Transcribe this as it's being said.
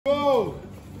go!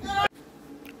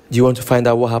 Do you want to find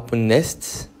out what happened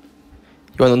next?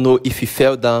 You want to know if he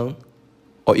fell down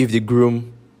or if the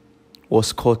groom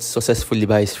was caught successfully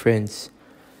by his friends?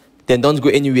 Then don't go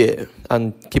anywhere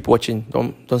and keep watching.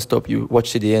 Don't stop. You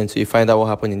watch to the end so you find out what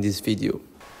happened in this video.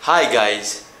 Hi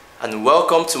guys, and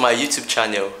welcome to my YouTube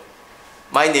channel.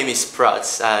 My name is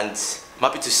PETREZ and I'm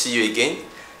happy to see you again.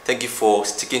 Thank you for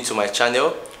sticking to my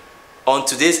channel. On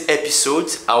today's episode,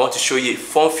 I want to show you a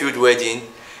fun-filled wedding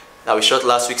that we shot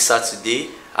last week Saturday,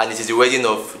 and it is the wedding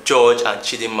of George and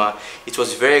Chidinma. It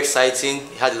was very exciting.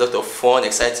 It had a lot of fun,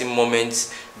 exciting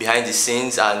moments behind the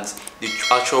scenes and the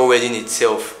actual wedding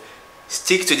itself.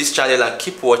 Stick to this channel and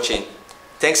keep watching.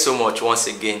 Thanks so much once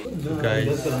again.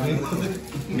 Guys,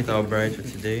 meet our bride for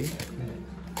today.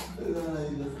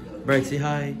 Bride, say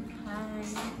hi. Hi.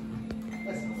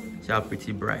 See our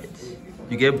pretty bride.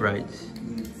 You get brides?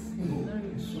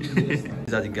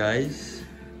 These are the guys.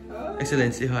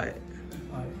 Excellent, say hi.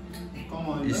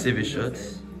 You save a shot.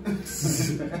 This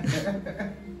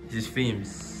is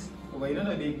films. But you don't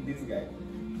know this guy.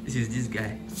 This is this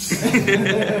guy.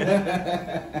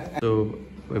 So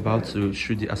we're about to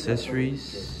shoot the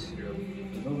accessories.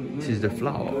 This is the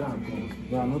flower.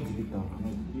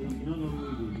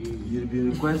 You'll be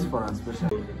requested for a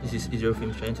special. This is Israel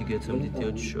Film trying to get some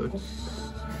detailed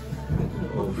shots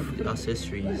of the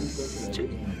accessories.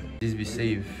 Please be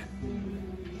safe.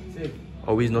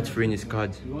 Always not freeing his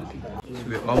card. So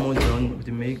we're almost done with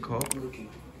the makeup.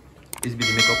 This be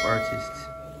the makeup artist.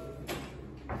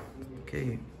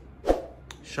 Okay.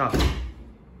 Sharp.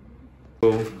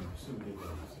 So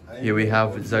here we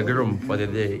have Zagrum for the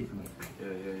day.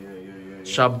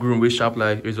 Sharp groom, we sharp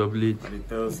like razor blade.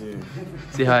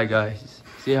 Say hi guys.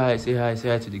 Say hi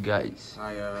to the guys.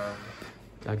 Hi,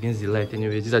 Against the light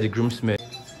anyway. These are the groomsmen.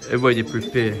 Everybody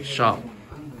prepare, sharp.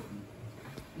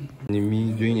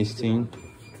 Me doing his thing.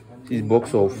 This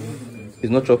box of, it's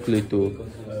not chocolate though.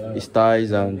 It's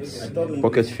ties and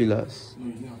pocket fillers.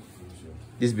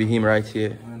 This be him right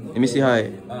here. Let me say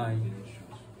hi. Hi.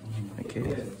 Okay.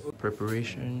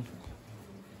 Preparation.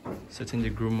 Setting the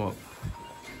groom up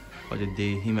for the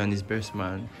day. Him and his best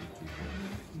man.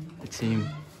 The team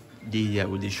did here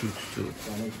with the shoot too.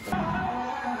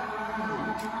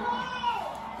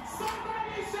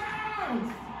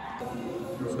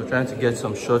 So trying to get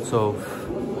some shots of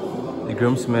the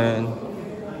groomsmen,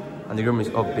 and the groom is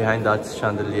up behind that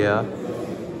chandelier.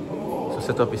 So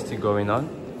setup is still going on.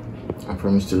 I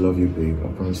promise to love you, babe. I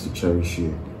promise to cherish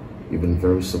you. You've been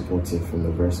very supportive from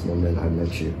the first moment I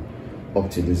met you up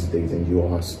to this date, and you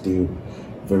are still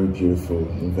very beautiful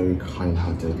and very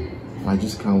kind-hearted. I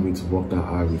just can't wait to walk that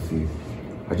aisle with you.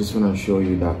 I just want to assure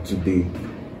you that today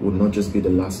will not just be the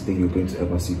last day you're going to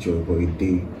ever see joy, but a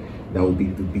day that will be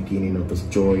the beginning of this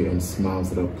joy and smiles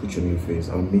that I'll put on your face.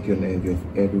 I'll make you an envy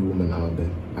of every woman out there.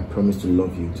 I promise to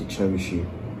love you, to cherish you,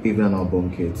 even on our born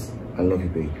kids. I love you,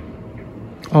 babe.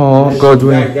 Oh, God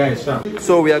willing.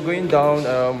 So we are going down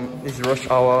this rush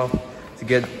hour to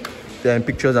get the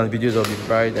pictures and videos of the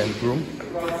bride and groom.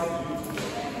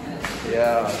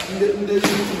 Yeah.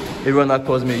 Everyone that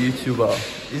calls me a YouTuber.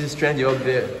 This is trendy up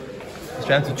there. He's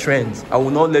trying to trend. I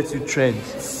will not let you trend.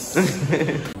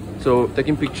 So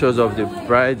taking pictures of the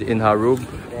bride in her robe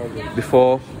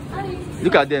before.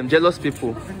 Look at them, jealous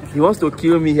people. He wants to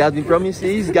kill me. He has been promising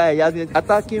this guy. He has been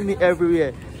attacking me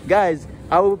everywhere. Guys,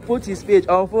 I will put his page.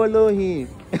 I'll follow him.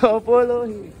 I'll follow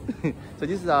him. So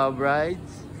this is our bride,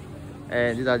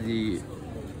 and these are the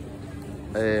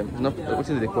what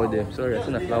do they call them? Sorry, I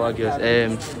seen the flower girls.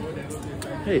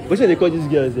 Hey, what should they call these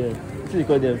girls then? What should they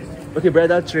call them? Okay,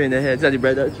 bridal train ahead. These are the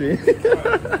bridal train.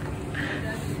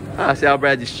 Ah, see our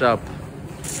bride is sharp.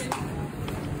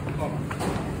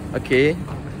 Okay.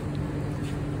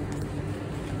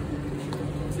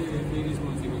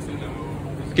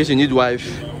 In case you need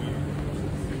wife,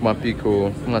 my pico,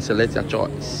 I'm gonna select your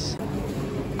choice.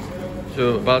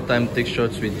 So about time to take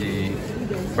shots with the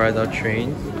bridal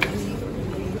train.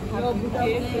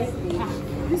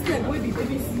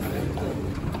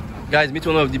 Guys, meet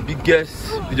one of the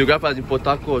biggest videographers in Port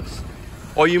Harcourt.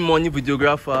 All you money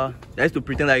videographer. I used to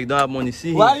pretend like you don't have money.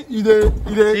 See him. Why you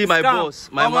See my boss,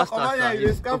 my master.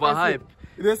 Overhype.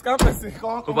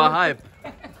 Overhype.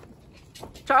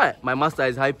 Try. My master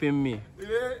is hyping me.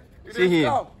 See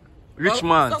him. Rich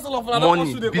man,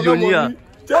 money, billionaire.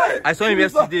 I saw him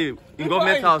yesterday in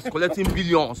government house collecting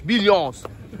billions.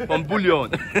 from bullion.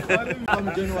 What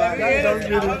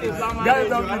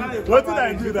did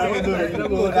I do that?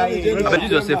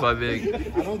 Introduce yourself, I beg.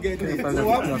 Okay.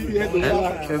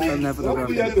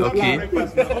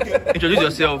 Introduce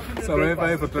yourself.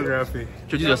 Surviving photography.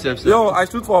 Introduce yourself, sir. Yo, I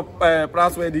shoot for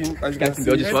Pratt's wedding. As you can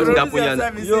see. Yo,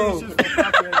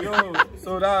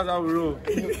 so that's how we roll.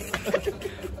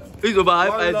 He's over high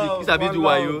five. He's a bit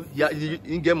wayo. He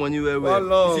didn't get money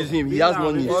well. This is him. He has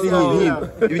money. See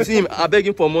him. If you see him, I beg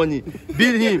him for money.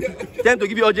 Bill him. Tell him to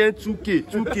give you urgent 2K.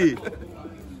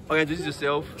 Okay, introduce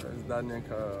yourself. Daniel.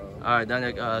 Alright,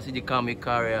 Daniel. See the camera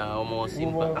carrier. Almost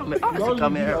simple.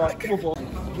 Camera.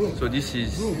 So this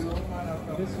is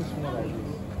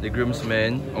the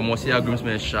groomsmen. Almost see our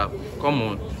groomsmen sharp. Come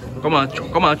on,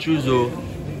 choose. Oh,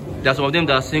 there are some of them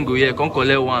that are single. Yeah, come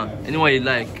collect one. Anyone you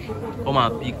like. Come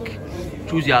and pick.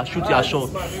 Shoot your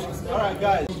shots. Alright,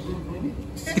 guys.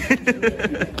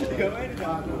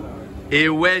 A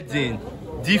wedding,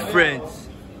 different.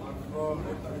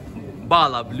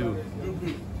 Bala blue.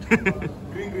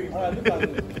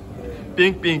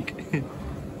 Pink.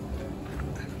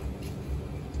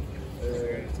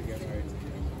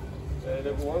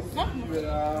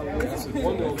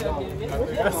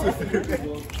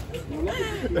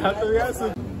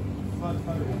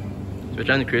 So we're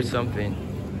trying to create something.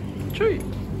 True.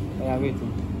 Yeah,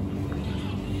 waiting.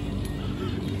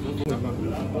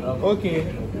 Okay.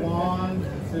 1,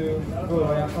 2, go.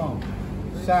 Where you come?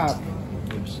 Sharp.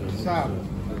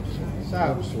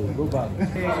 Go back.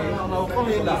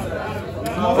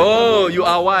 Oh, you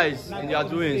are wise in your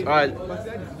doings. Alright.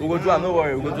 We'll go do it, no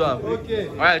worry, we'll go do it. Okay.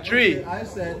 Alright, 3,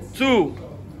 2,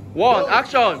 1,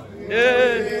 action!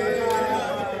 Yay!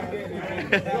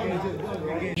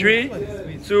 3,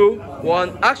 2,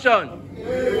 1, action!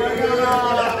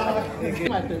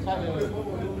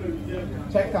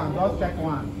 Check on, just check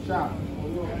one. Sharp.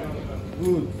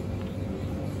 Good.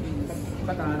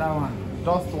 Check another one.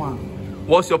 Just one.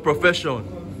 What's your profession?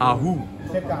 Who?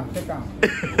 Check on.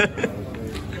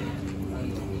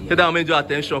 Say that made your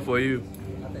attention for you.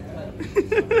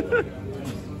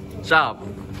 Sharp.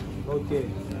 Okay.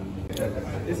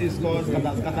 This is called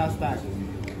scatter style.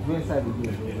 Go inside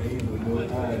again.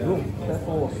 Room. Step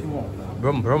forward small.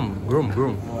 Brum.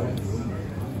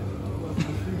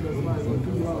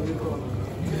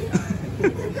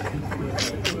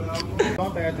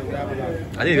 Don't try to grab black.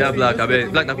 I didn't wear black, I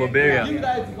bet. Black for barrier.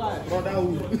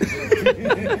 Brotherhood.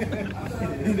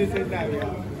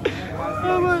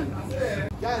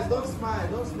 Guys, don't smile.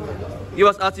 Give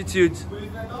us attitude.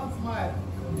 Don't smile.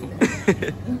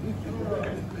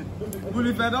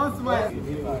 Don't smile.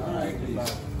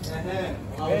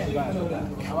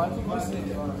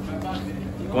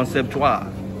 Conceptual.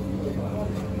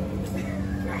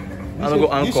 I'm gonna go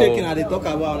This shaking that they talk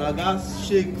about, I guys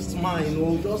shake,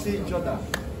 smile, just see each other.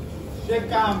 Shake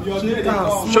hands, Shake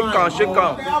hands.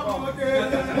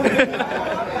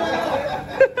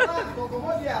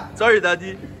 Sorry,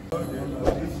 Daddy.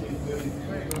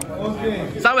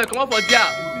 Okay. Samuel, come on for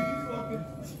there.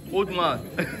 Old man.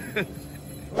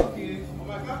 Okay. On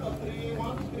my count of 3,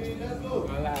 1, 2, 3, let's go.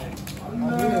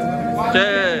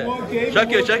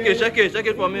 Check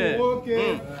it for me.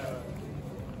 Okay.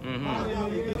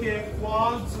 Okay,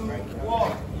 1, 2,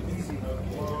 1.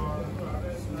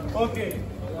 Okay.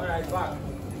 Alright, back.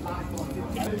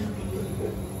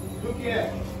 Look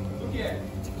here.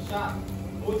 Sharp.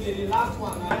 Okay, the last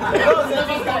one.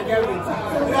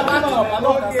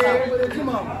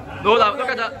 No, look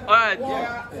at that. Alright.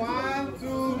 1,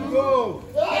 2, go.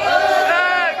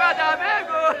 Hey,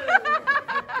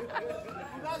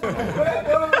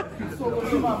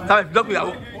 Time, block me.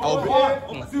 I'll be.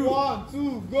 1,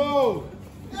 2, go.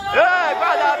 Hey,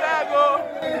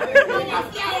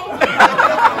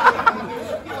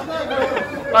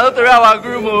 I don't know our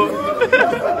groom.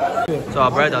 So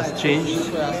our bride has changed.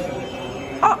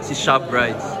 She's sharp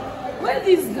bride. Where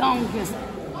this gown go?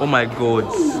 Oh my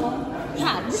God.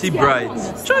 See bride.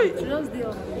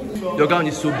 Your gown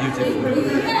is so beautiful.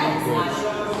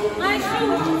 My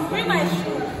shoe. Bring my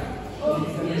shoe.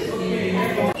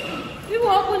 People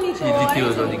open it. See the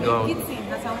details on the gown. Eating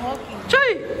as I'm walking.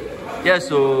 Yeah,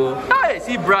 so hey,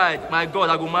 see bride. My God,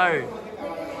 I go marry.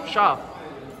 Sharp.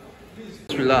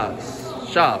 Relax.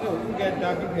 Sharp.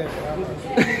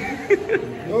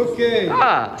 Okay.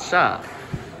 Sharp.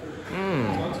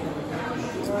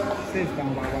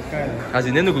 As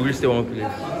in, no go stay one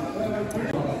place.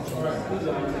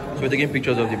 So we're taking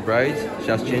pictures of the bride. She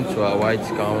has changed to her white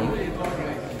gown.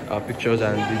 Our pictures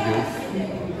and videos.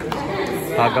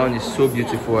 Her gown is so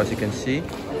beautiful, as you can see.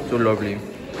 So lovely.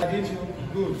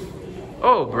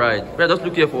 Oh, bride. Bride, just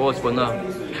look here for us for now.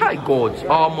 Hi, God.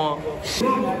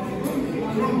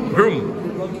 Groom.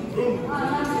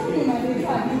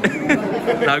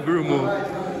 Na groom.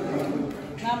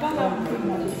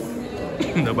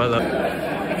 Nabala.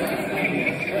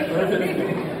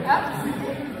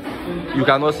 You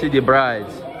cannot see the bride.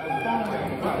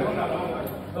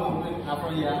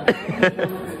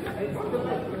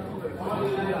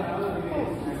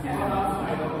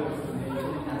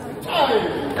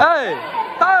 Hey!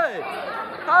 Hey!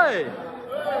 Hey!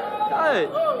 Hey!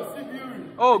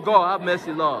 Oh God, have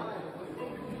mercy, Lord.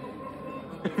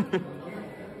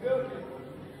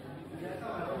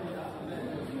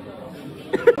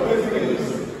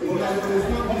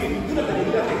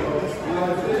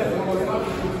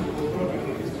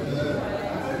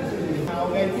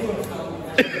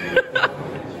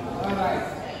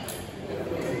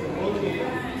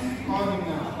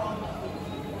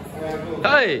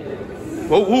 Hey!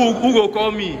 Well, who go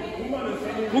call me?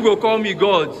 Who go call me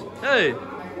God? Hey!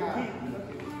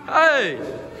 Hey!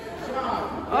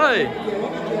 Hey!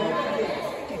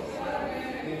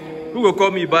 Who go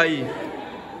call me Bayi?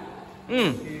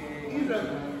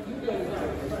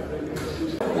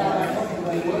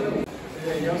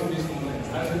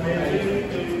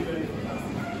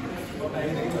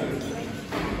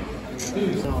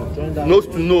 Nose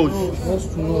to nose. Nose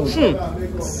to nose.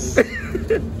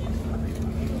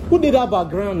 Who did that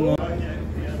background now?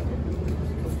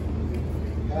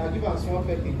 Give us one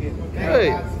again.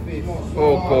 Hey!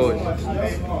 Oh God!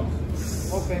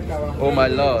 Oh my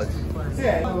Lord!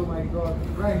 Oh my God!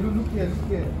 Right, look here, look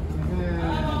here.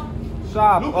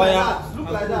 Sharp. Look oh like yeah. that. Look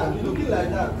like that. You're looking like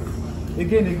that.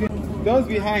 Again. Those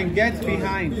behind, get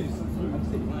behind. Yes.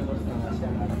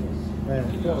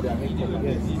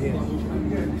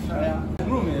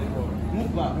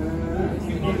 Move back.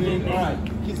 Alright,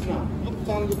 kiss now. Look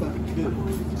back. Good.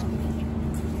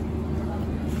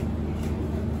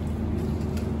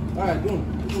 Alright, go.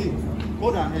 See.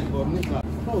 Hold our hand, but move back.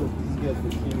 Oh, this girl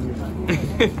is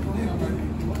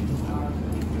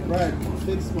right,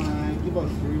 take smile. Give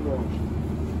us 3 balls.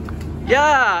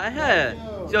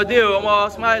 Yeah, it's your deal. I'm all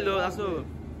smile. That's all.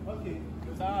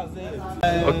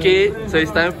 Okay, so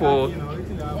it's time for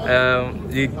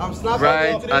the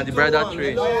bride and the bridal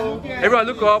train. Everyone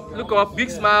look up, big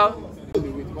smile.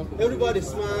 Everybody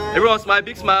smile. Everyone smile,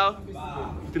 big smile.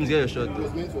 Please get your shot though.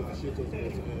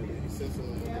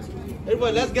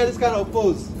 Everybody, let's get this kind of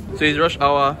pose. So it's rush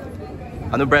hour.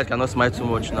 I know bride cannot smile too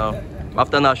much now.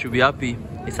 After now, she'll be happy.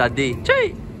 It's her day.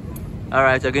 Chey!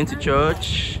 Alright, you're going to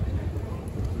church.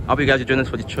 I hope you guys will join us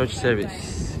for the church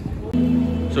service.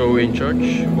 So we're in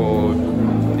church for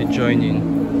the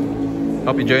joining.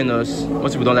 Hope you join us.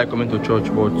 Most people don't like coming to church,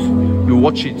 but you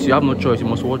watch it. You have no choice. You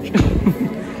must watch.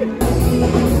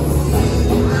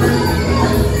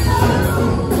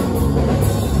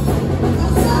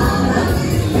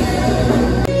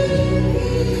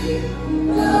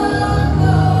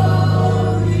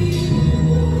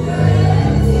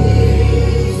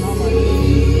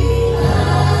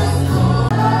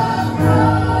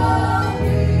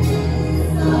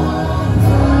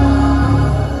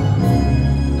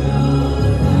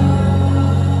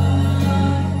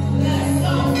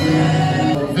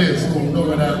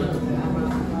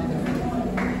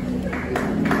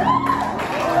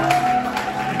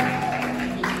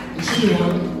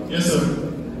 Yes, sir.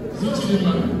 Is it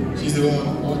Chidinma? She's the one.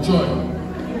 Or Joy?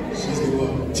 She's the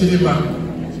one. Chidinma.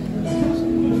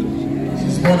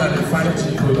 She's more than a 5G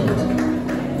product.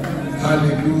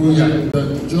 Hallelujah. The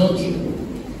judge.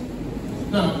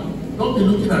 Now, don't be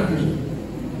looking at me.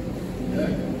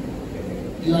 Yeah?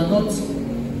 You are not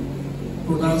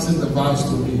pronouncing the vows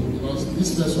to me. Because this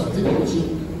person, I think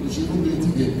you should do it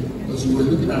again. Because you were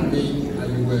looking at me and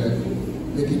you were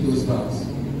making those vows.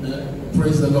 Yeah?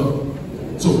 Praise the Lord.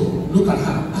 So, look at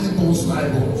her, eyeballs to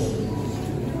eyeballs.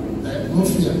 No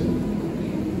fear.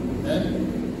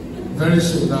 Very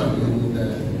soon now, you will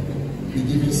be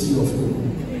giving sea of hope.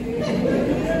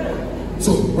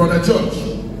 So, Brother George,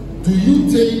 do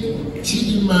you take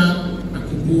Chidinma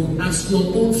as your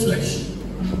own flesh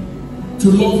to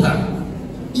love her,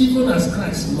 even as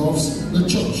Christ loves the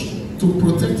church, to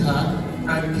protect her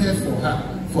and care for her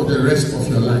for the rest of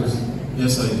your life?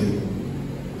 Yes, I do.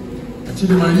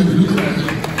 Chidinma, you be looking at him.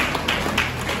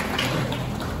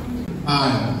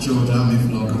 I, George, am a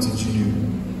flower continue.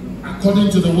 According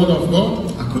to the word of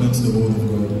God. According to the word of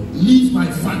God. Leave my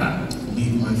father.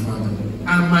 Leave my father.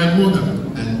 And my mother.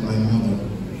 And my mother.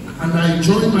 And I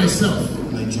join myself.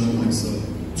 And I join myself.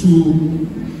 To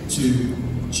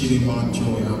Chidinma and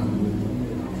George.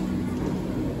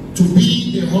 To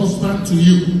be a husband to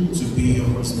you. To be a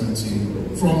husband to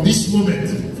you. From this moment.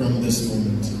 From this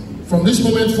moment. From this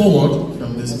moment forward.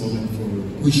 From this moment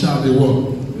forward. We shall be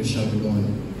one. we shall be one.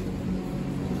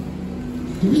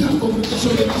 Do we have communication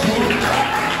in this hall?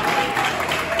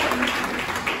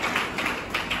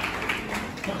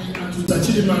 And to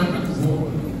Chidinma and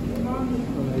George,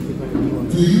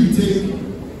 do you take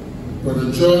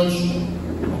Brother George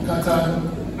Okata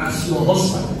as your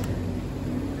husband,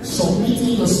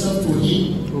 submitting yourself to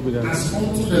him as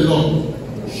unto the Lord,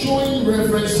 showing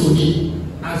reverence to him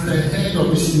as the head of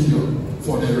this union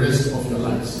for the rest of your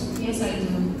lives? Yes, I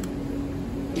do.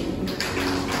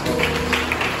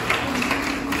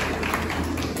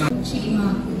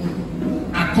 Chidinma.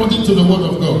 According to the word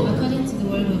of God, According to the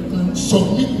word of God,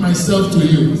 submit myself to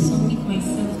you, submit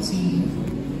myself to you,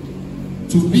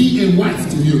 to be a wife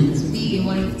to you. to be a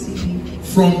wife to you.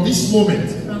 From this moment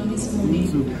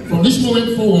From this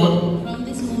moment forward, from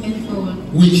this moment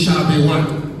forward, we shall be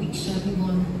one. we shall be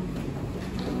one.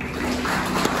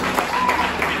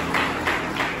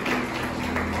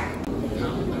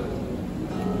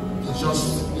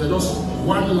 There's just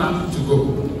one lap to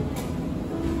go.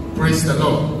 Praise the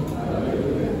Lord.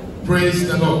 Praise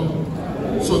the Lord.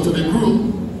 So to the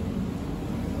group,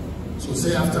 so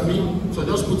say after me. So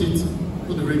just put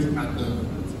the ring at the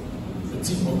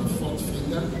tip of the fourth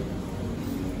finger.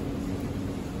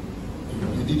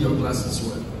 You did your glasses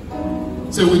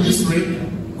well. Say, with this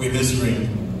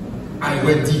ring, I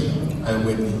wed thee.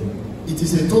 It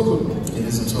is a token.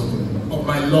 Of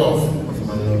my love.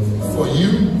 For you.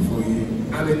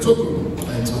 And a token.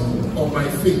 Of my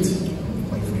faith.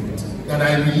 That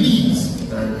I release.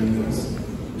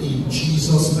 In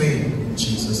Jesus' name.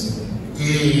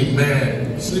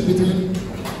 Amen. Sleep it in.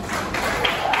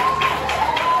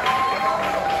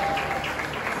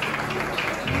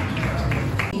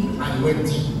 I wed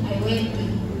thee.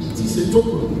 It is a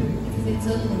token.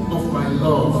 Of my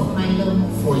love.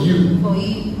 For you.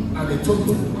 And a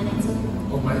token.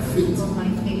 Of my faith.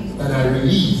 That I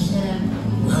release.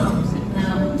 Now.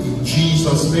 In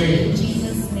Jesus' name.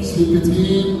 Sleep it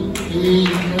in.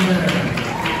 Amen.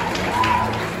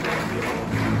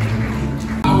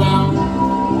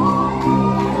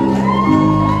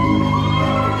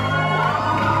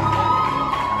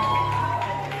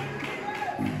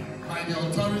 By the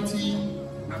authority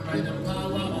and by the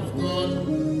power of God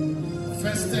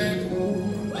vested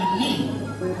in me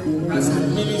as a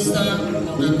minister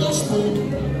of the gospel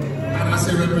and as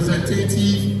a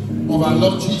representative of our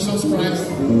Lord Jesus Christ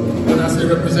and as a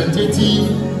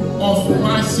representative of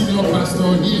my senior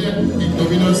pastor here in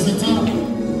Dominion City,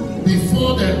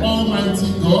 before the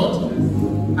Almighty God,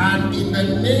 and in the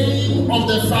name of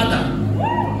the Father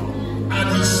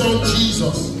and His Son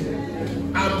Jesus,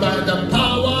 and by the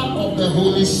power of the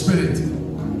Holy Spirit,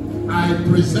 I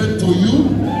present to you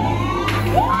and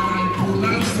I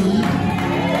pronounce to you,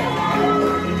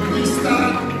 Mr.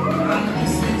 and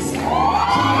Mrs.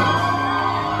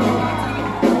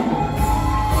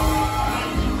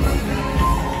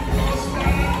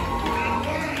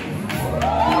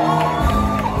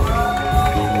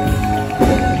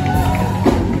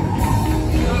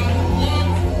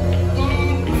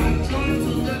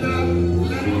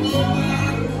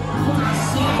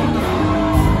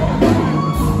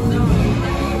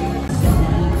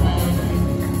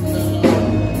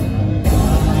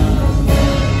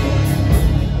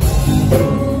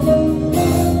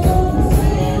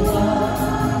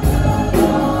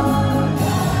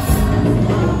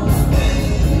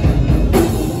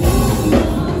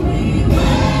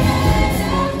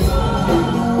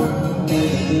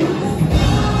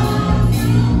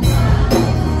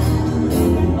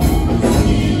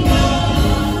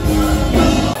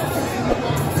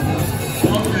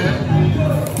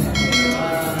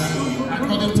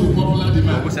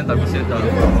 Senta.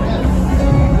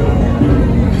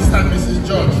 Mr. and Mrs.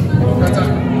 George,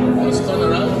 just turn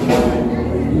around.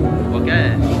 Okay.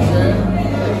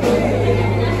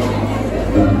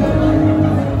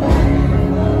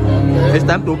 It's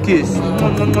time to kiss.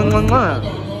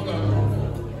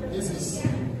 This is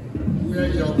where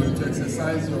you're going to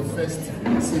exercise your first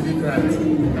civic right.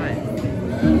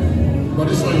 But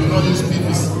this one you not use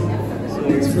PVC, so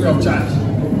it's free of charge.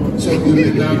 So you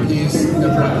will now kiss the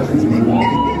bride.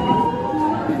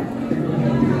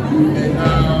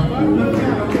 And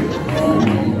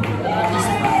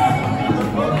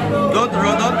Don't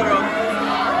run.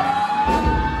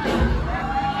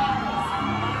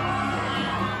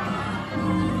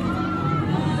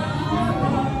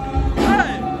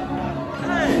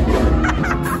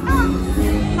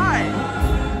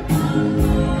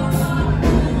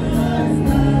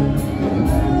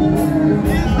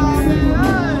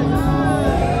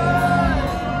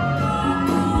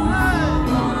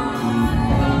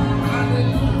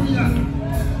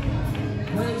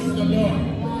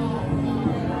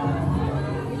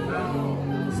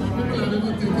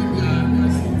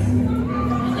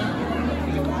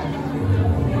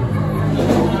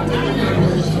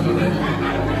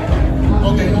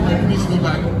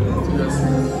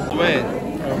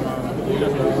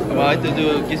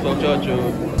 kids from church.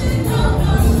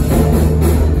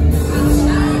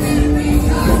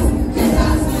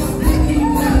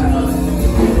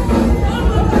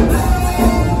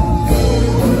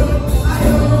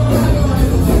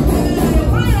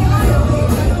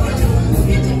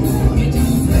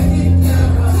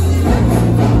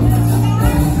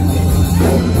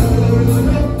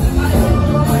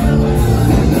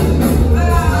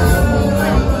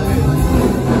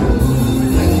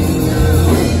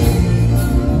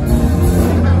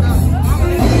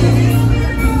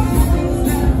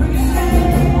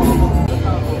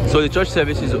 So the church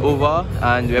service is over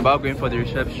and we're about going for the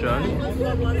reception.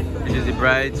 This is the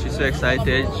bride, she's so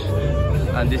excited.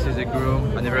 And this is the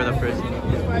groom and every other person.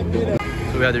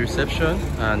 So we are the reception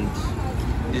and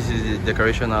this is the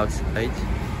decoration outside.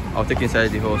 I'll take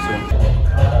inside the hall soon.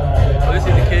 So this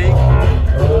is the cake.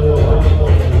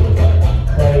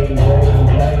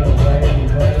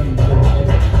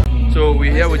 So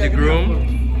we're here with the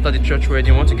groom after the church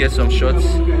wedding. We want to get some shots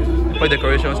before the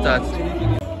decoration starts.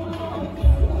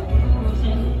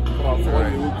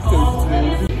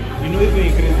 You know it's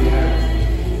very crazy.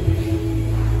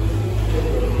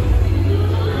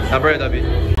 I'm ready, Abby.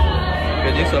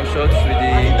 We're doing some shots with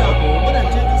the couple.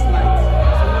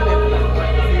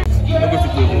 Don't go too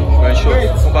close. We're in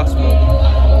shots. Come back small.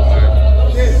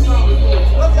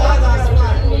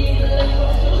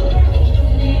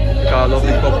 Look at our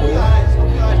lovely couple.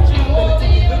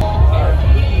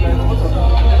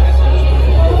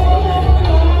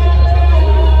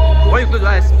 When you close your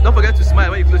eyes, don't forget to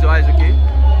smile when you close your eyes, okay?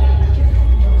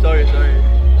 Sorry.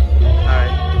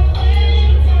 Alright.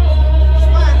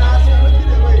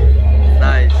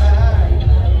 Nice.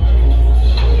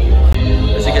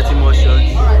 Let's get more shots.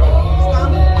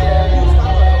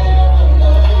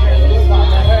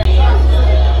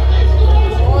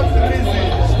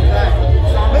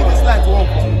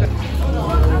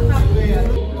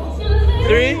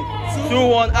 Three, 2,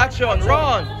 1, action,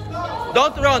 run!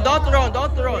 Don't run.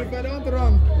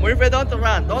 Murife, don't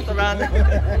run.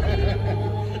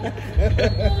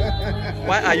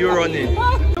 Why are you running?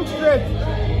 Look straight.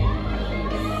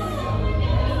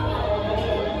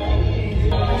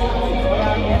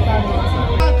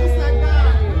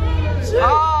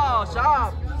 Oh,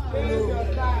 sharp.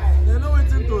 They know what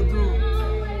to do.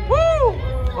 Woo!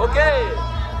 Okay,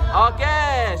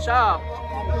 sharp.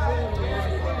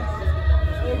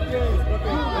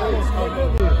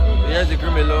 Here's the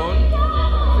groom alone.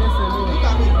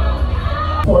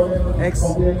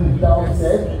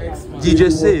 DJ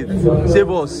save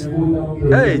us.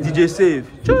 Hey, DJ save.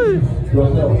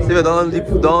 Save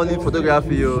don't leave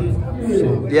photography, yo.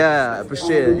 Yeah,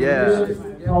 appreciate it. Yeah,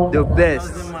 the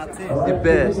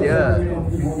best, yeah.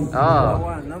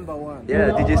 Number one.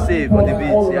 Yeah, DJ save on the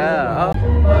beats. Yeah.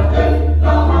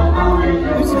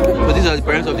 So these are the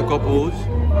parents of the couples.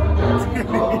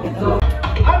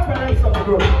 I'm parents of the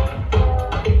group.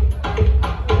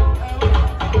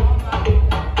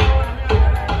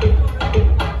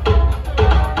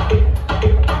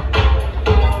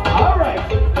 All right,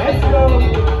 let's go.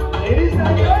 Ladies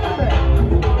and gentlemen,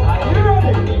 are you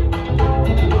ready?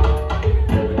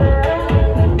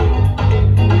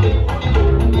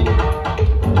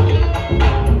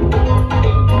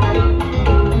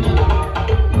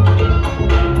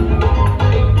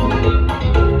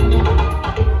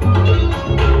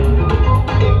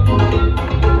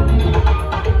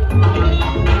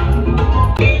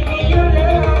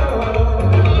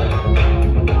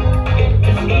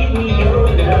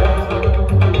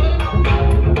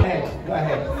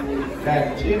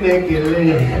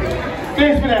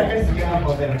 Please put that face together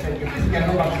for them.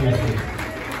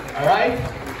 Alright?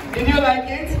 Did you like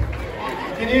it?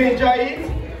 Did you enjoy it?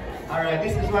 Alright,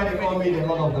 this is why they call me the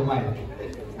Lord of the Mind.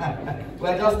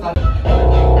 We're just starting.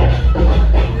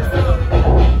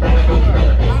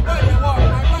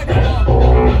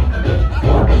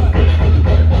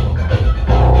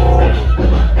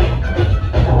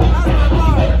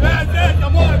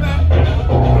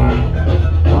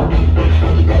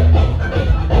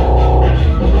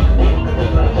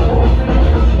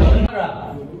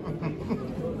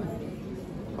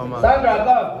 Sandra,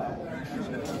 come.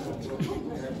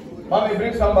 Mommy,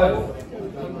 bring somebody.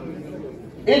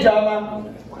 Ijama,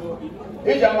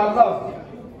 come.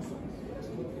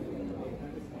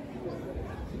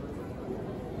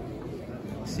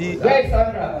 See, Where is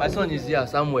Sandra? my son is here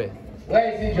somewhere.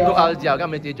 Where is No, Ijama? I'll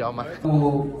come and take Jama.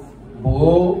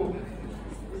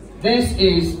 This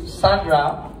is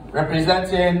Sandra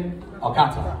representing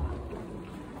Okata.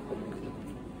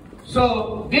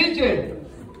 So, DJ,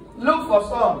 look for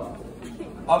some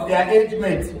of their age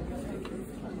mates.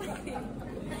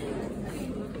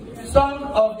 Son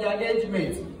of their age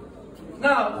mate.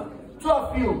 Now, two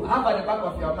of you have at the back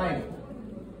of your mind,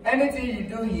 anything you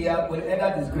do here will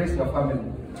either disgrace your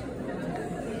family.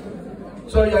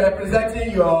 So you're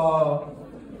representing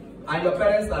and your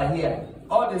parents are here.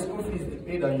 All the school fees they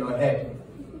paid on your head.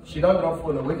 She don't drop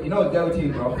phone. Wait, you know get what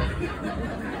you drop.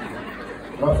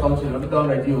 Drop something, don't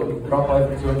ready, drop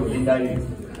everything to hinder you.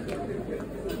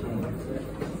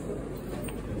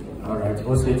 Alright,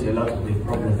 we'll say it's a lot of the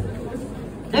problem.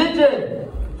 DJ!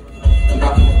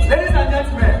 Ladies and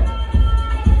gentlemen,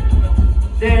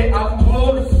 they are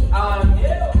Bulls and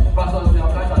versus the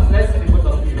Okachas. Let's see the both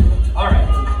of you. Alright.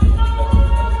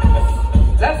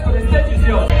 Let's go, the stage is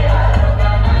yours.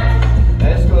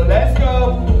 Let's go, let's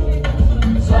go.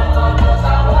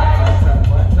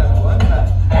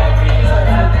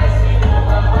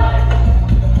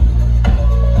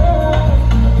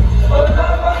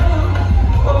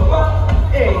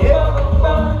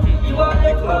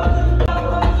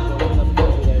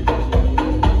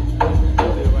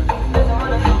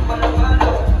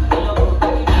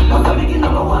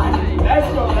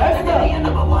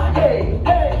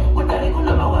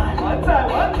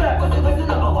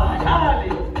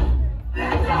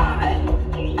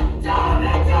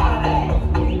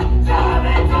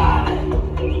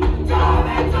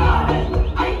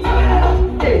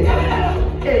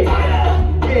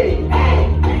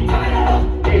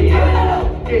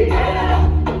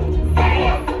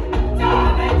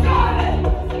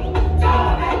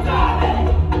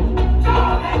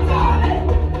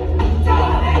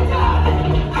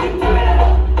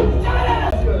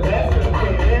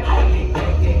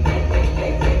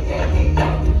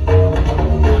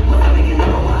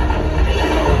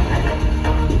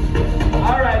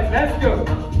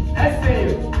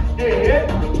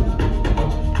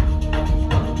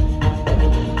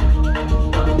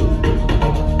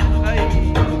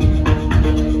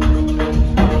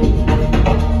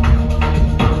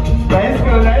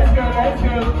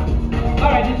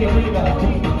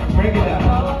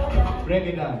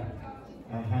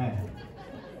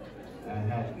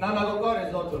 Now, go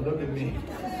result to look at me.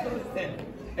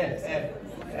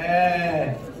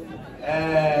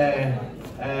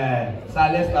 So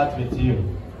let's start with you.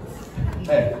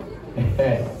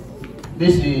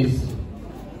 This is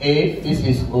A, this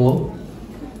is O.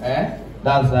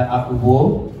 That's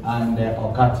Akubo and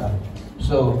Okata.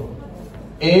 So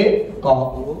A,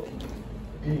 O,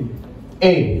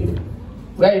 A.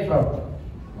 Where are you from?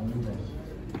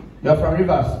 You're from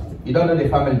Rivers. You don't know the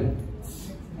family.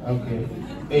 Okay.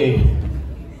 A.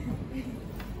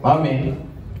 Mommy.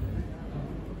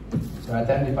 So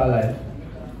attend deeper life.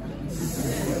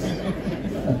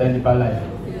 Attend deeper life.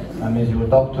 That means you will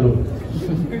talk through.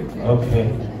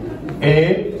 Okay.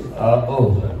 A or O?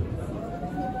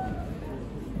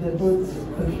 They both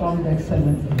performed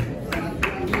excellently.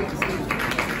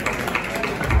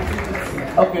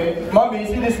 Okay. Mommy, you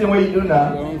see this thing what you do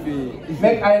now?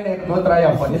 Make INEC no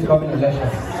trial for this coming election.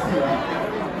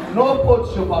 No vote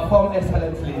should perform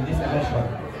excellently in this election.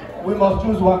 We must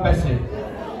choose one person.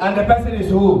 And the person is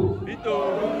who?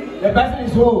 The person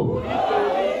is who?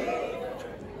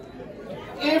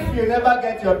 If you never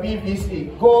get your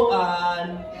PVC, go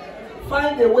and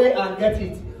find a way and get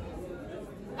it.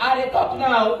 Are they talk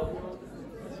now?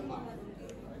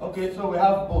 Okay, so we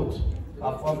have both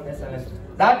perform excellently.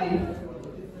 Daddy,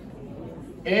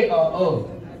 A or O?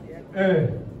 A.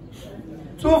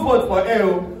 2 votes for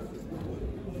A.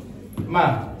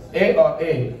 Ma, A or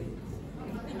A?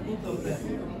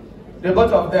 The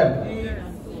both of them.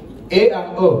 A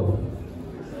and O.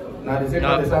 Now the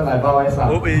second sound like Bawa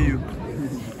sound. O-A-U.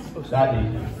 Daddy.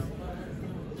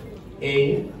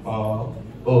 A or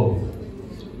O?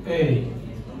 A.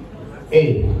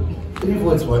 A. 3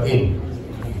 votes for A.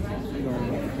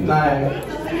 Now,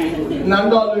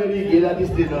 Nando already gave that this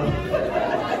thing.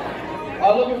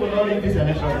 All of people don't need this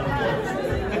election.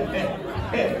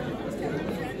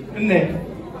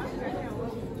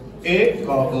 A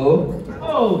or O?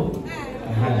 Oh.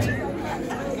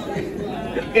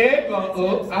 A or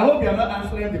O? I hope you are not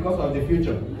answering because of the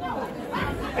future.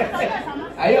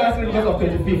 Are you answering because of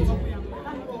 25th?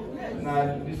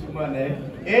 Now, this one, A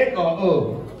or O?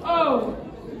 Oh.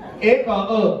 A or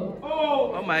O?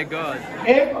 Oh. Oh my God.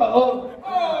 A or O?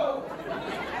 Oh.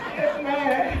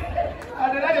 Man. I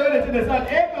don't know the way to the sun. A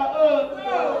or O?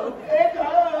 Oh. A or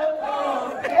O?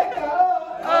 Oh. A or O?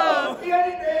 Oh. Here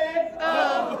it is. Oh.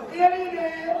 Here it is.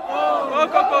 Oh. Oh,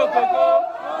 go.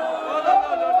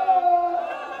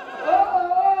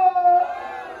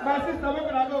 My sister, we're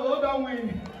gonna go. Oh, don't win.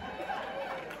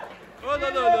 Oh, no.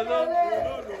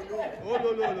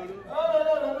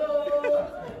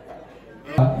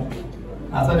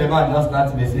 And so the man just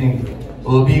started to sing.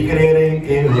 Obi Krere,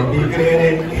 Obi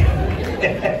Krere.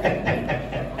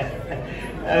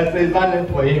 So it's valid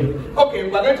for him. Okay, we're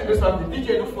going to do something.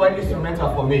 DJ, look for an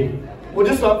instrumental for me. We'll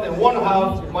do something. We want to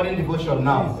have morning devotion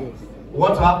now. We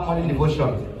want to have morning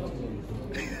devotion.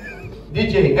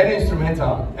 DJ, any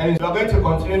instrumental. And we're going to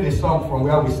continue the song from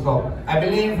where we stop. I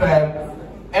believe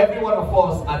every one of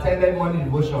us attended morning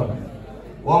devotion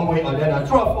one way or the other.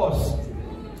 Two of us.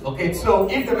 Okay, so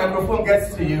if the microphone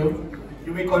gets to you,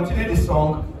 you will continue the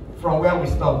song from where we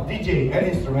stop. DJ, any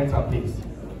instrumental, please.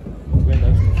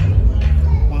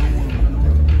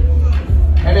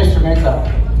 An instrumental.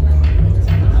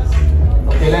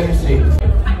 Okay, let me sing.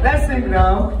 Let's sing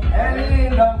now. Early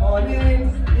in the morning,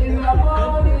 in the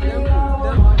morning, in the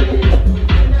morning.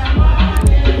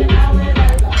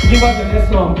 Give us the next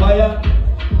song, Fire.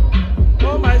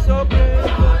 Oh, my soul,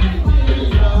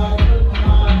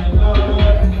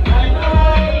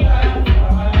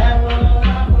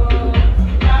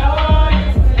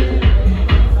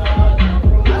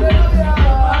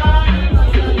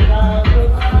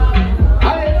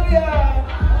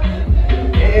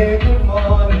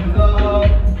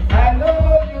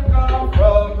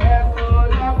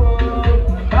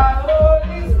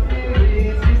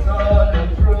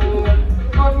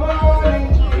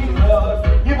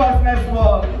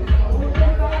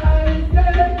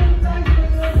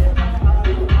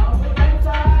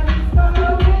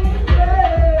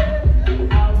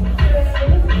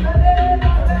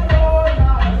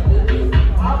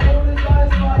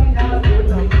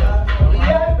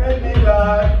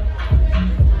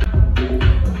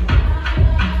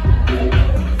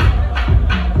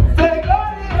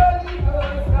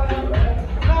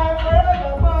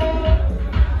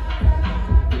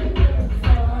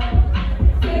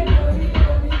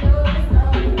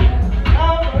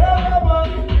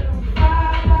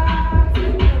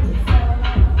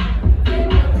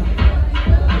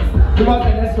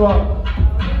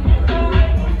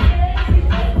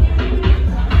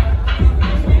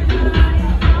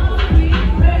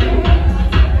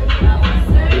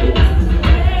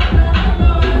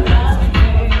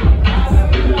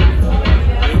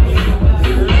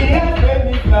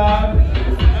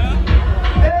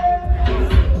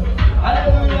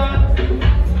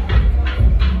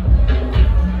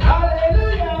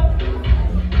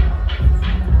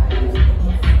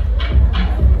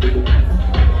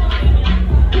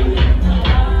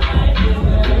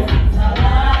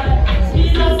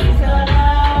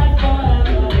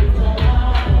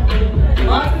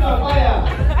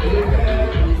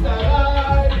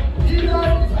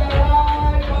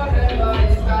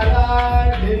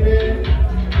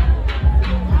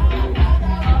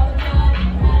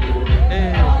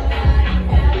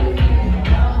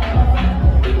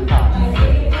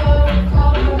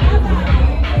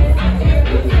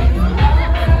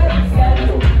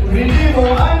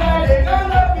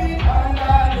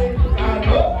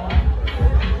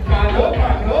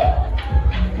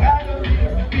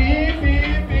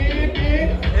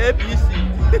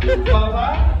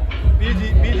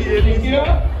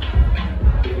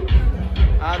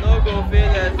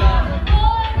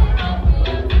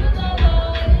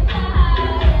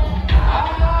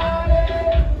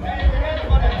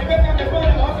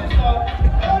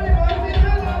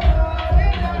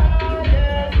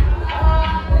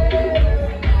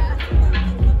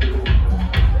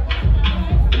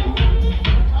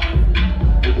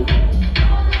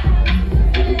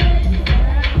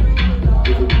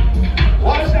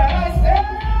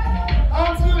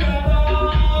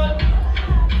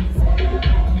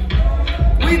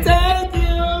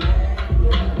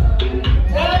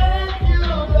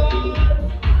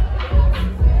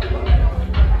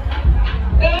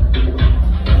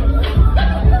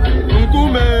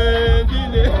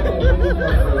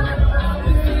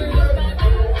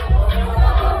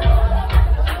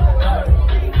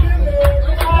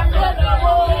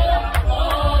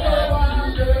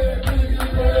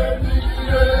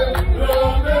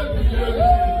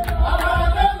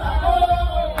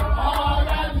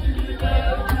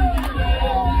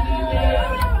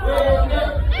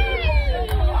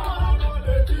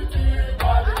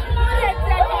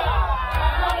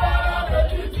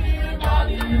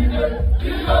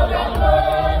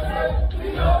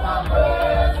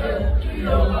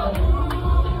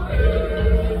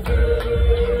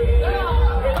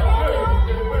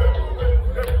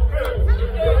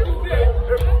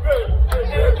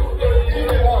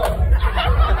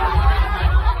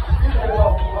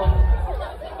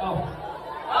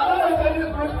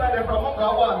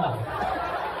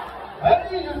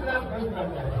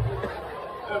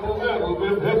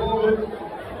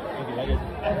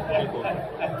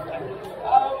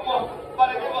 But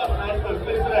give us nice to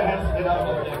please put your hands together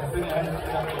for them. Put your hands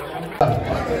together.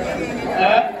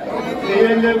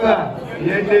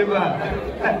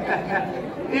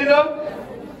 You know,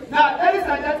 now, ladies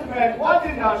and gentlemen, one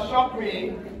thing that shocked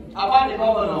me about the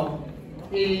governor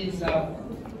is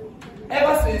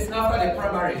ever since after the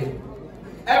primary,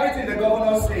 everything the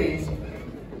governor says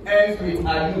ends with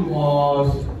 "and you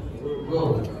must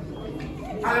go."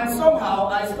 And somehow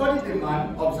I studied the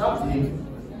man, observed him,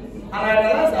 and I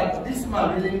realized that this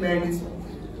man really meant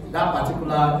that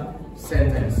particular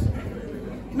sentence.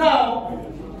 Now,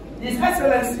 His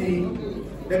Excellency,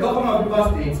 the governor of Rivers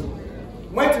State,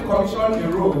 went to commission a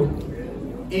road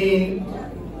in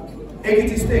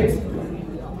Ekiti State.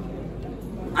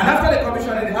 And after the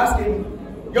commissioning, they asked him,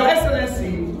 "Your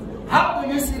Excellency, how do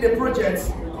you see the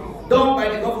projects done by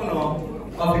the governor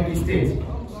of Ekiti State?"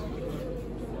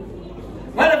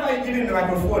 Whenever you give him the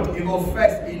microphone, he go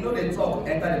first. He know the talk,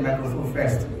 enter the microphone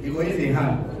first. He go use his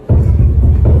hand.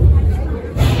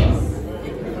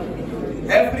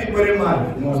 Every man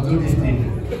must do this thing.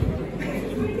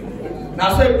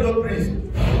 Now say blow breeze.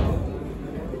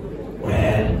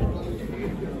 Well,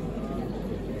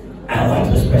 I want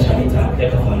to especially thank the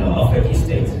governor of Ekiti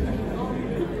State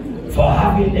for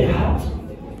having the heart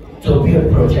to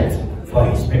build projects for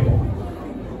his people.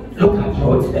 Look at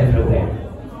roads everywhere.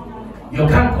 You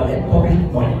can't collect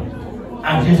public money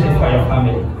and use it for your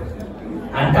family.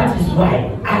 And that is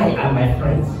why I and my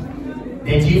friends,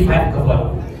 the G5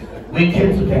 governor, we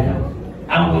came together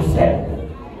and we said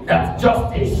that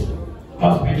justice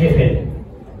must be given,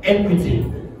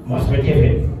 equity must be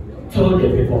given to the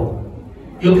people.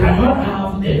 You cannot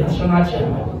have the national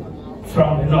chairman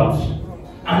from the north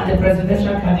and the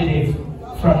presidential candidate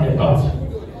from the north.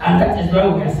 And that is why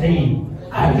we are saying,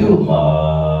 and you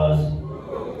must.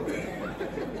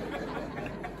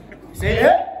 Say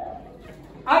it?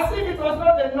 As if it was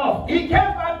not enough, he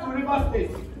came back to Rivers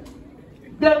State.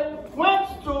 They went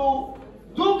to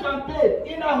do campaign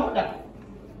in Ahuda.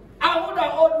 Ahuda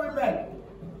old women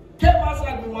came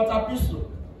outside with water pistol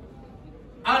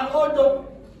and Odo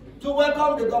to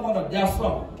welcome the governor, their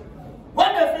son.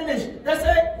 When they finished, they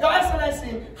said, "Your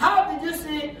Excellency, how did you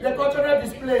see the cultural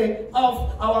display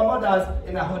of our mothers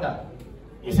in Ahuda?"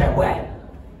 He said, "Well,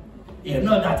 you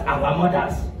know that our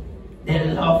mothers, they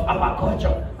love our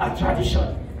culture and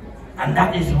tradition. And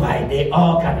that is why they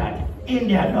all gathered in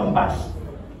their numbers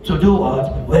to do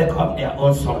what? Welcome their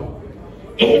own son.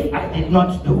 If I did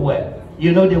not do well,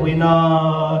 you know they will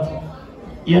not.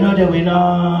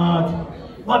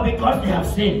 But because they have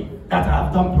seen that I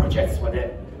have done projects for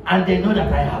them, and they know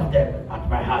that I have them at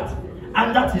my heart.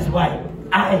 And that is why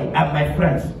I and my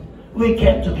friends, we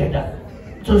came together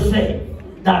to say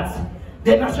that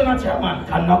the national chairman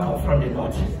cannot come from the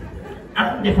north.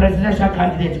 And the presidential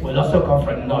candidate will also come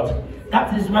from the north.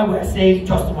 That is why we are saying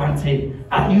just one thing,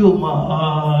 and you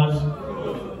must.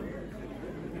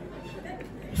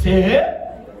 See?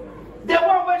 The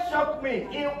one that shocked me,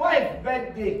 in wife's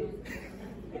birthday.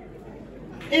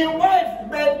 In wife's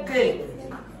birthday,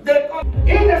 they come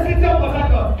in the city of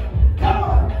Osaka. Come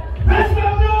on, make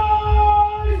some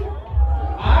noise!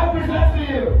 I present to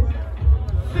you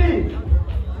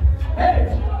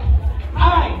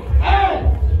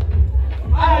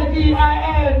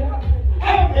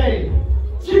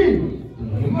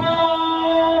Chidinma.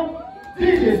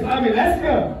 DJs, let's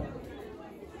go.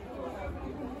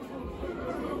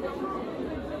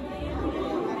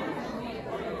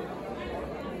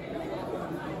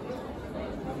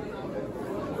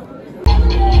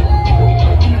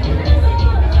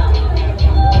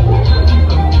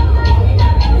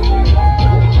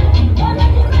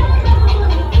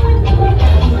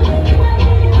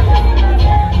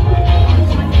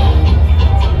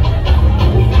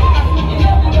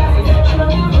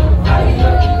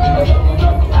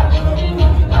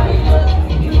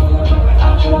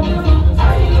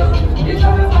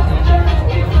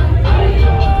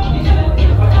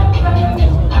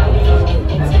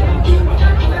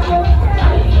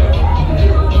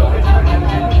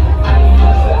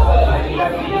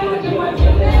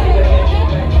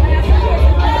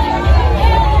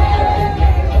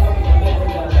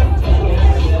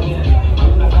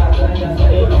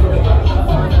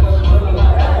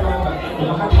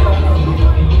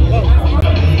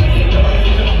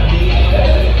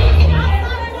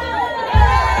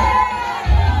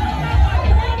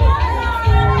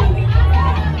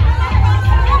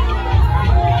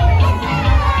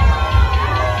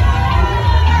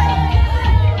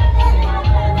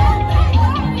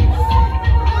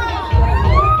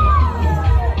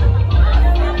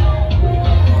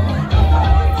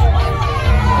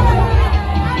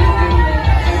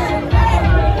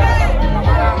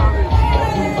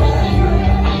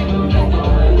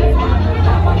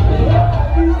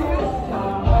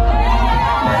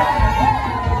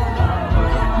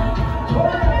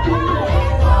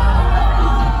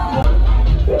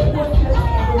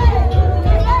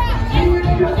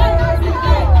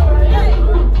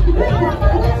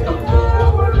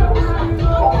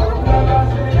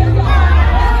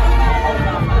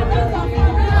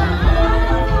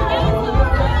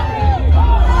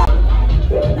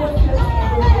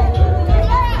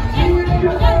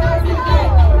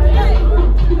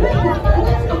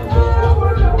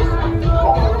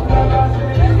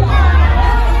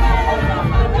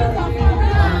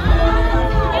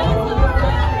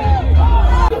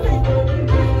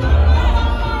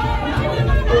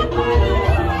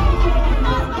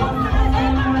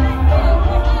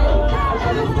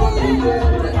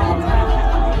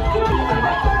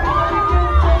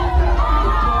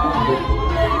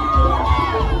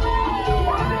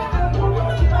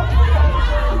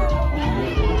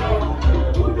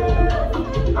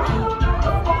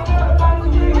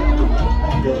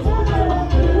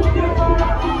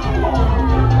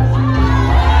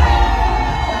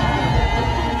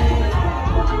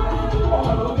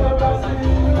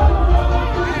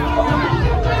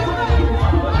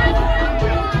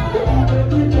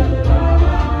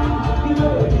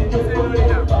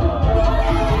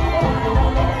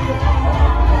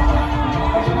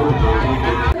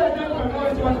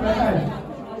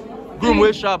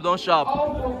 way sharp, don't sharp.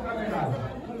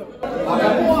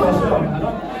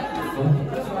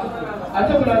 I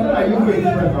told you that you were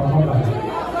different from Honda.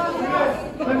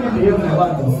 Let me behave like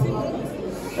that though.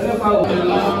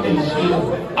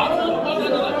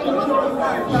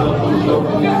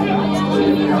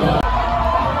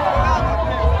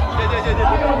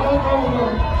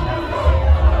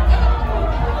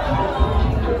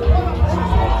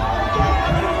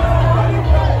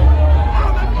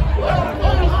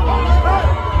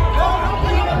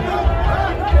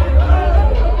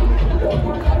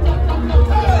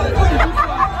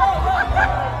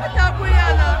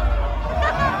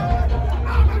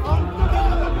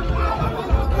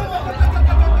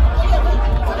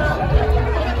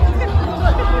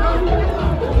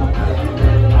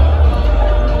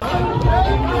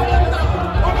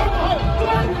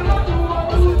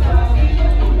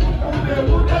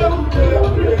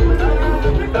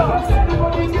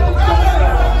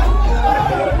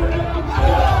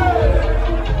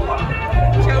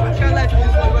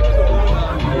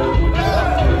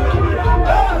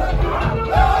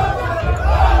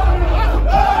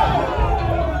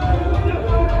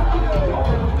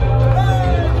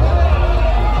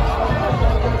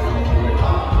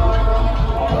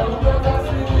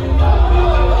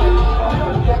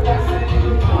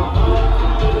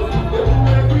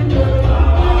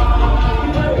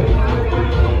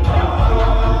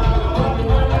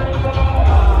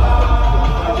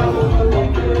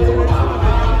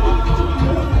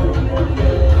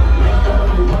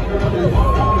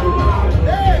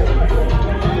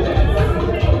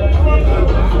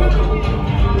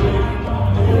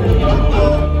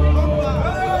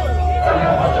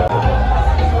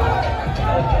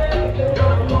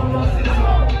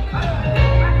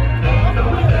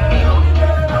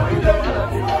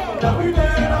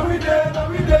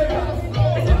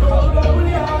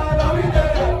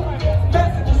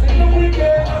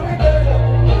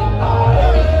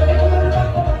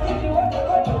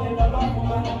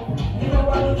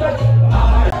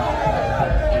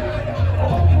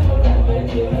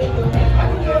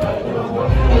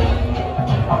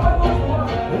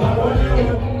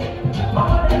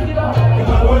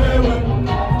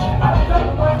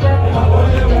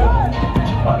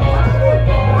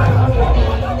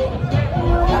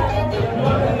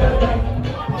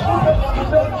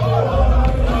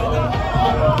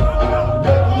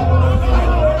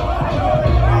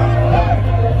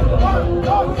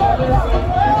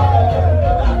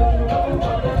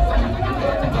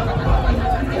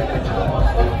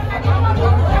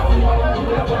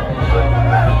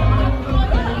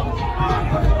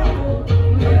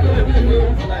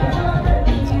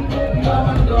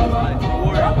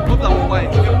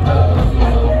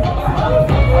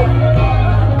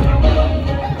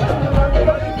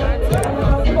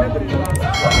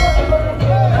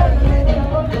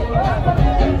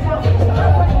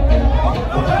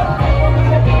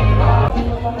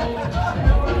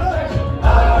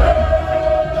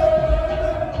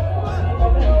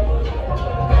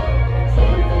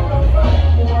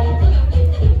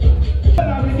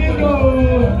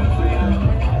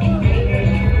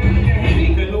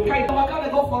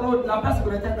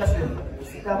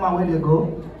 Where they go?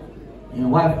 Your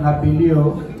wife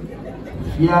Napilio,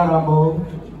 Fiaramo.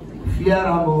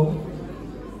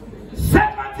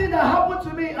 Second thing that happened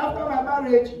to me after my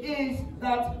marriage is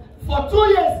that for 2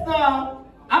 years now,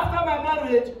 after my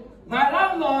marriage, my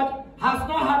landlord has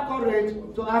not had courage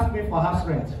to ask me for house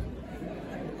rent.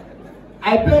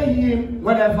 I pay him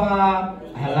whenever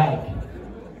I like.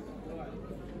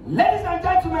 Ladies and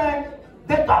gentlemen,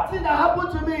 the third thing that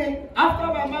happened to me after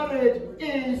my marriage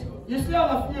is, you see all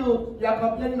of you are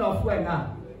complaining of fuel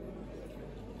now.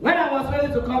 When I was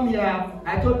ready to come here,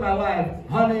 I told my wife,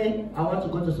 honey, I want to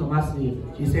go to Somasi.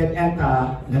 She said,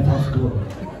 enter, let us go.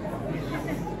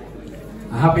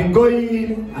 I have been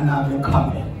going and I have been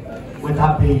coming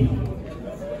without paying.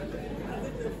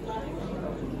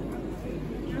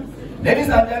 Ladies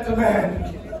and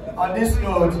gentlemen, on this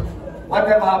note,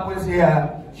 whatever happens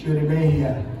here should remain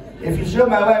here. If you show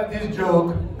my wife this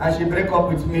joke and she break up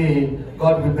with me,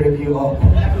 God will break you up.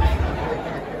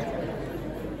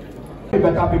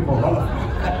 Better people.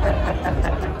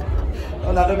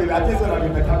 Oh, no, don't be. I think so. I'll be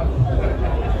better.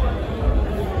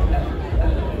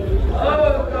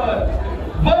 Oh God!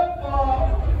 Vote for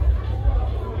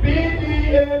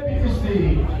PDAPC.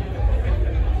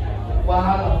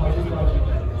 Wahala for this country.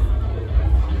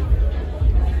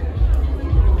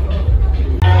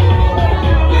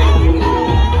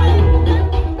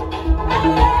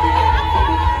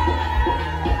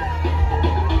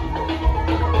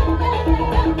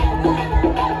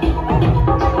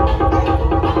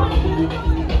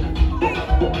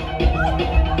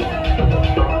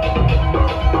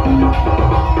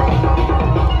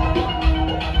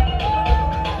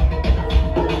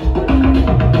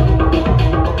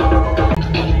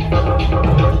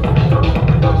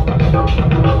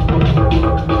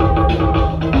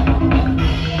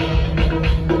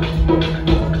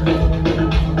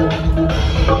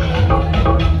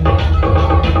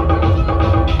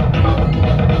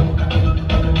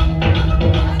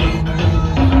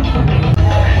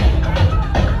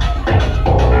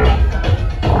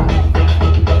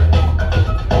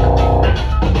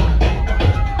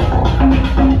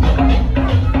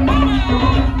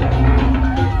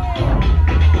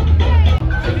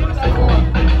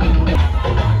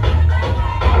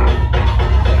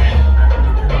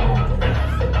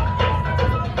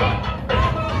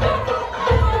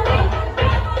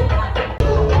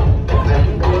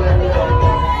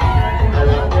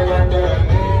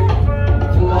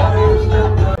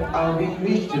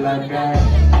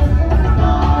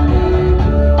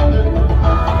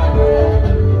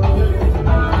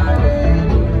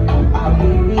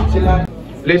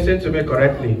 Listen to me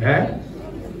correctly, eh?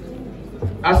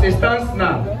 As it stands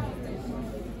now,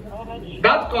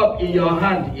 that cup in your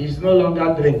hand is no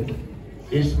longer drink.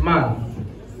 It's man,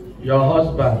 your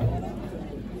husband.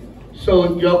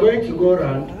 So you're going to go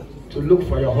around to look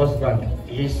for your husband.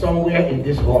 He's somewhere in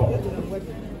this hall.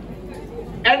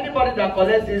 Anybody that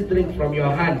collects this drink from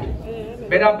your hand,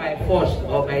 whether by force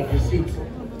or by deceit,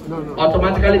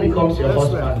 automatically becomes your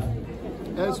husband.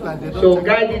 So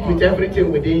guide it with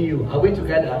everything within you. Are we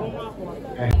together?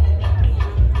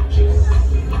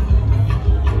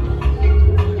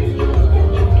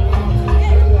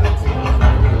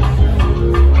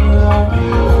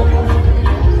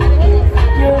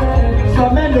 So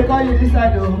men, they call you this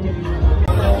side though.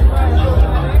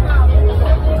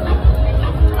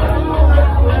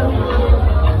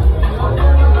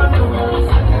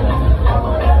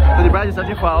 So the bride is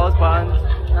searching for her husband.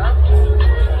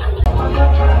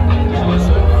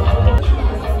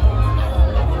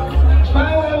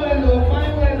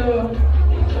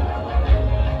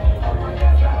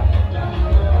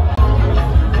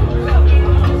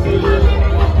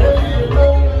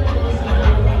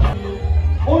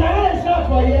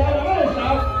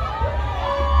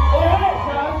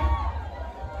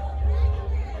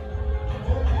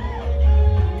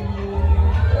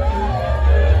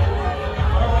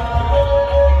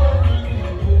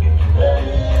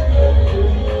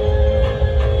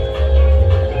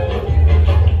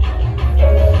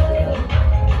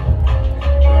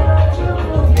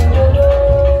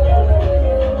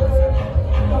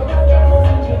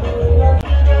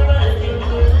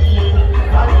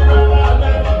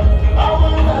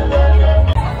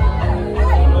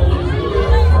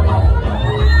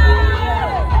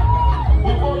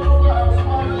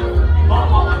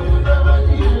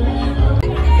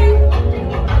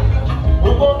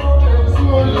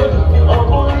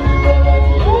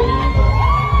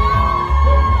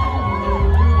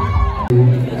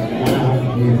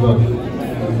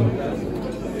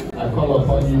 I call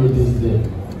upon you this day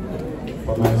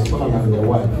for my son and the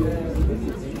wife.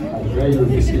 I pray you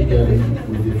visit them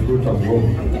with the fruit of home.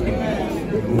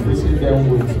 You visit them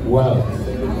with wealth.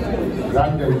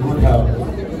 Grant them good health.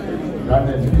 Grant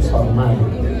them peace of mind.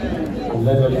 And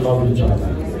let them love each other.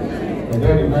 And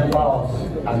they remember us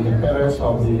and the parents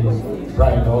of the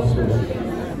bride also.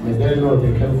 May they know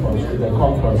they came from, they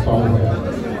come from somewhere.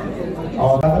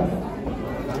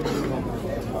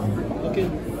 Okay.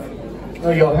 No,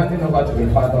 you're handing over to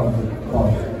the father of the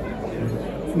God.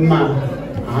 Ma,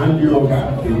 I hand you over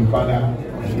to the father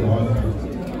of the husband.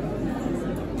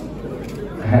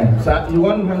 Sir, you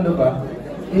want to hand over?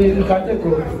 You can take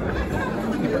over.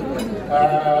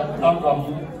 Welcome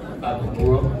at the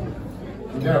world.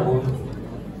 There we go.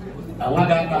 I want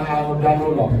that to have a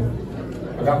double lock.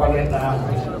 I got one that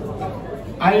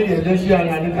I did this year and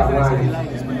I didn't come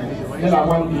on. Then I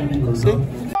want to be able to.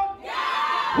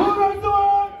 Who runs the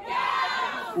world?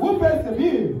 Who pays the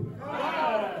bill?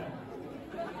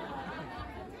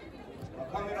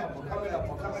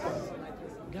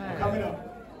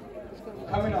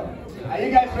 Coming up. Are you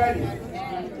guys ready?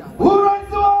 Who runs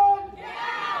the world?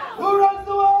 Who runs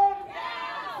the world?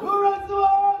 Who runs the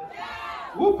world?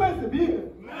 Who pays the bill?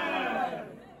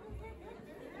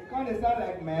 It kind of sound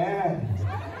like man.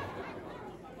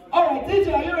 Alright,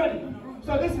 teacher, are you ready?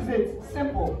 So this is it.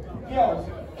 Simple. Girls,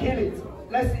 kill it.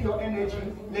 Let's see your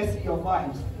energy. Let's see your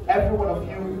vibes. Every one of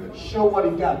you, show what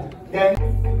you got. Then.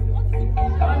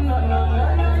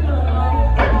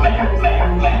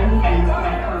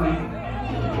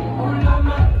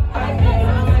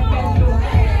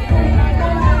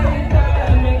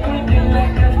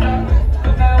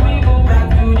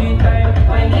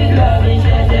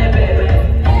 Baby.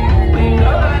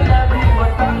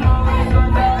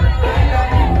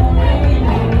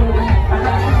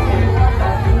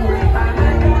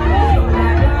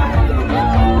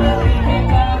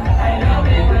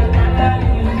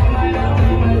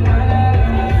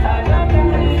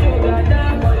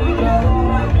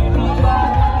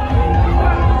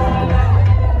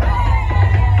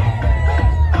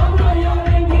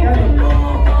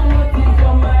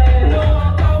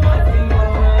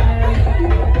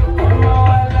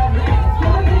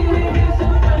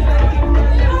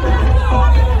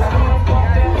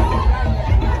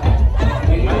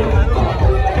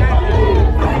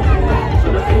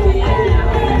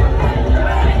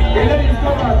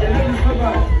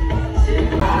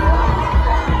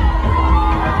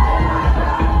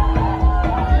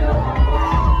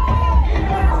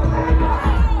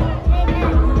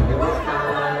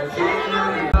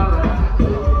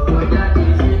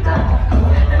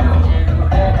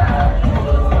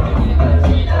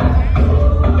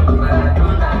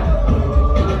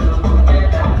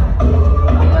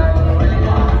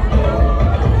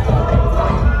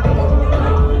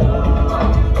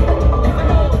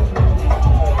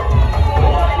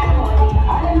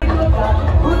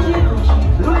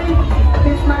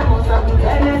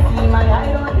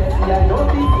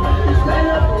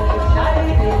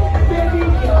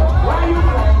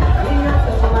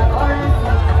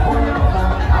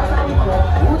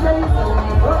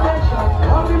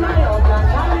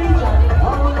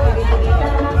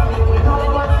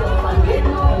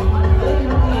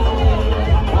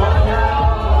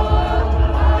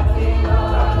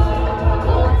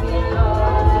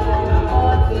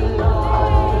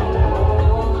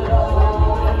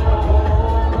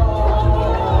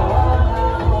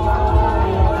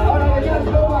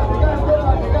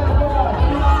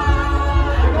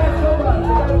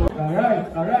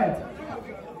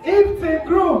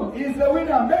 the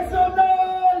winner. Make some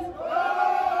noise!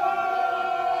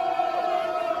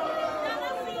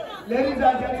 Ladies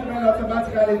and gentlemen,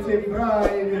 automatically take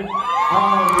pride.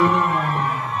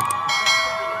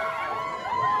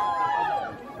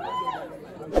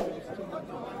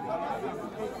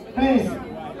 Please.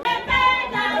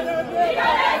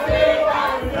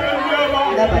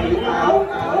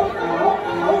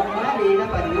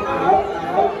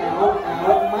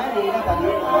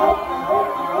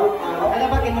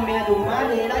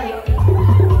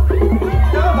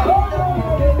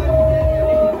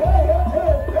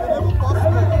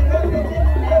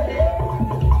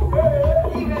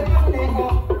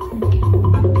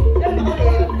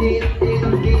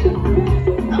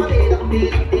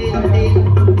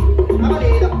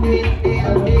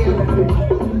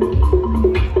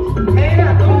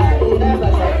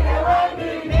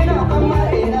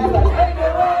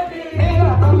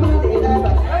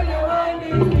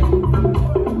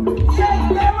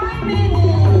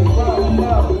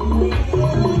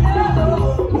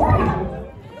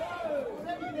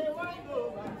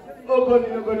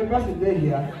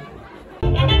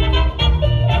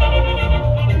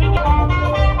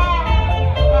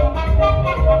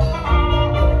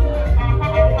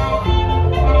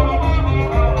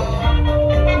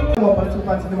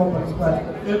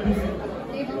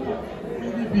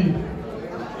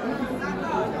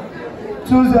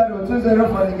 Two-zero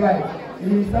for the guy.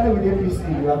 He started with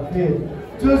APC. You have played.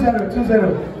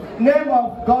 2-0. Name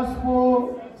of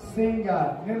gospel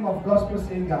singer. Name of gospel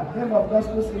singer. Name of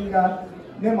gospel singer.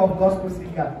 Name of gospel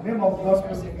singer. Name of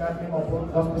gospel singer. Name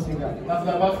of gospel singer. That's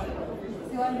the boss.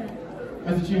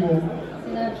 Mr. Chimo.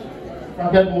 From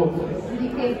Getboard.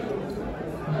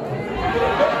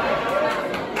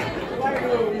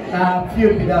 Few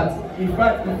with that. In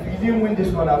fact, if you didn't win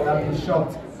this one, I would have been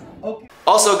shocked. Okay.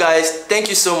 Also guys, thank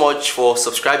you so much for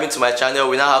subscribing to my channel.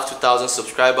 We now have 2,000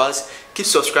 subscribers. Keep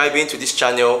subscribing to this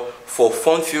channel for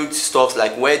fun-filled stuff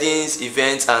like weddings,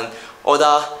 events and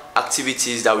other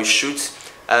activities that we shoot,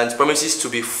 and promises to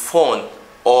be fun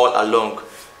all along.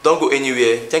 Don't go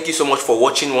anywhere. Thank you so much for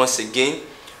watching once again.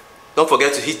 Don't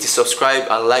forget to hit the subscribe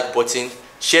and like button.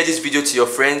 Share this video to your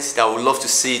friends that would love to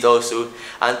see it also.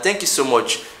 And thank you so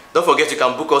much. Don't forget you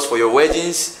can book us for your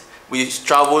weddings. We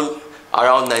travel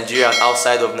around Nigeria and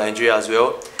outside of Nigeria as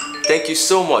well. Thank you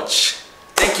so much.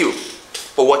 Thank you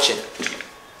for watching.